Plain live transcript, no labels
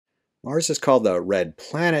Mars is called the red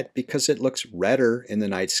planet because it looks redder in the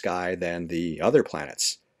night sky than the other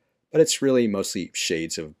planets, but it's really mostly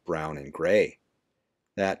shades of brown and gray.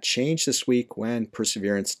 That changed this week when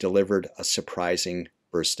Perseverance delivered a surprising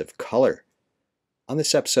burst of color. On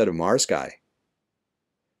this episode of Mars Guy,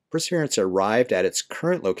 Perseverance arrived at its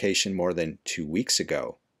current location more than 2 weeks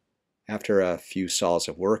ago. After a few sols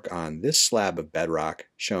of work on this slab of bedrock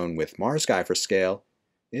shown with Mars Guy for scale,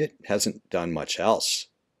 it hasn't done much else.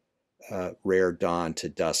 Rare dawn to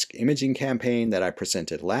dusk imaging campaign that I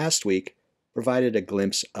presented last week provided a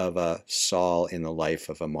glimpse of a sol in the life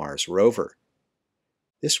of a Mars rover.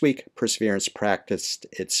 This week, Perseverance practiced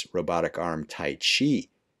its robotic arm Tai Chi,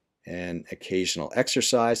 an occasional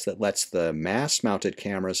exercise that lets the mast-mounted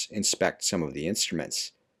cameras inspect some of the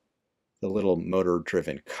instruments. The little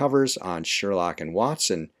motor-driven covers on Sherlock and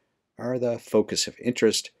Watson are the focus of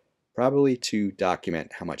interest, probably to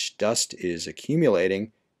document how much dust is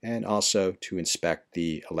accumulating and also to inspect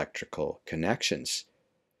the electrical connections.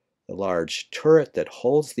 The large turret that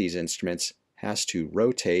holds these instruments has to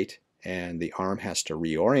rotate, and the arm has to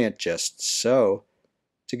reorient just so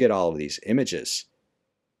to get all of these images.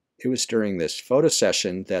 It was during this photo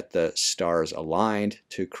session that the stars aligned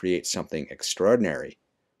to create something extraordinary,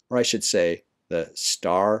 or I should say, the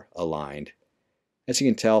star aligned. As you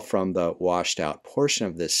can tell from the washed out portion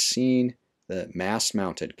of this scene, the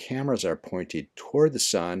mast-mounted cameras are pointed toward the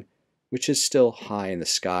sun, which is still high in the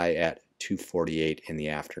sky at 2:48 in the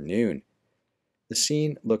afternoon. The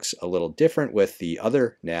scene looks a little different with the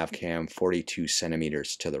other NavCam 42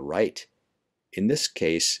 centimeters to the right. In this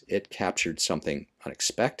case, it captured something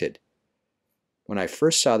unexpected. When I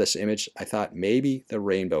first saw this image, I thought maybe the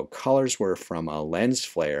rainbow colors were from a lens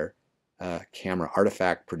flare, a camera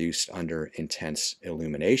artifact produced under intense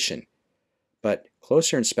illumination. But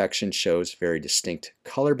closer inspection shows very distinct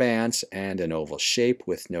color bands and an oval shape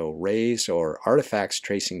with no rays or artifacts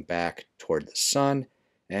tracing back toward the sun,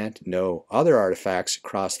 and no other artifacts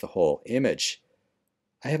across the whole image.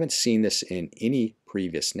 I haven't seen this in any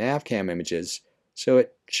previous NavCam images, so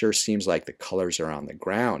it sure seems like the colors are on the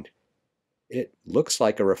ground. It looks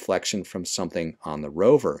like a reflection from something on the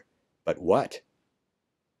rover, but what?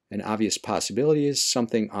 An obvious possibility is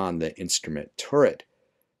something on the instrument turret,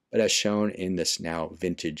 but as shown in this now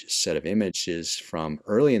vintage set of images from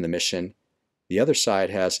early in the mission, the other side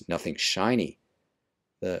has nothing shiny.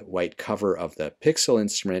 The white cover of the pixel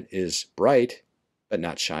instrument is bright, but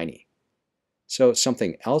not shiny. So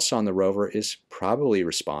something else on the rover is probably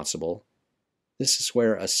responsible. This is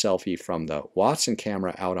where a selfie from the Watson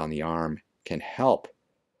camera out on the arm can help.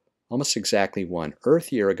 Almost exactly 1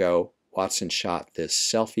 Earth year ago, Watson shot this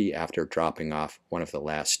selfie after dropping off one of the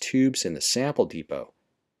last tubes in the sample depot.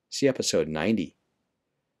 See episode 90.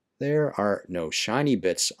 There are no shiny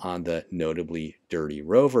bits on the notably dirty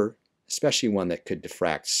rover, especially one that could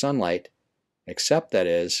diffract sunlight, except, that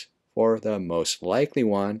is, for the most likely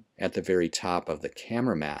one at the very top of the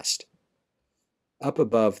camera mast. Up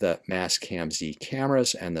above the Mastcam Z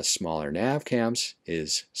cameras and the smaller NavCams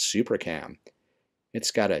is SuperCam.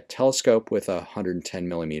 It's got a telescope with a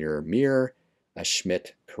 110mm mirror, a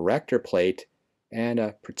Schmidt corrector plate, and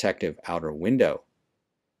a protective outer window.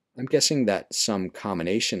 I'm guessing that some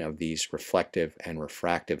combination of these reflective and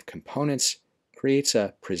refractive components creates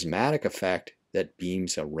a prismatic effect that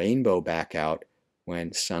beams a rainbow back out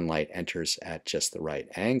when sunlight enters at just the right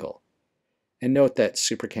angle. And note that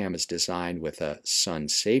SuperCam is designed with a sun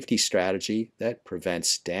safety strategy that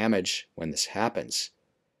prevents damage when this happens.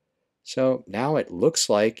 So now it looks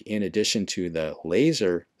like, in addition to the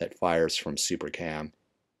laser that fires from SuperCam,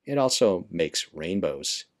 it also makes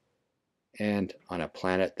rainbows. And on a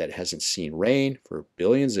planet that hasn't seen rain for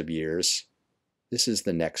billions of years, this is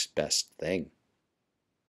the next best thing.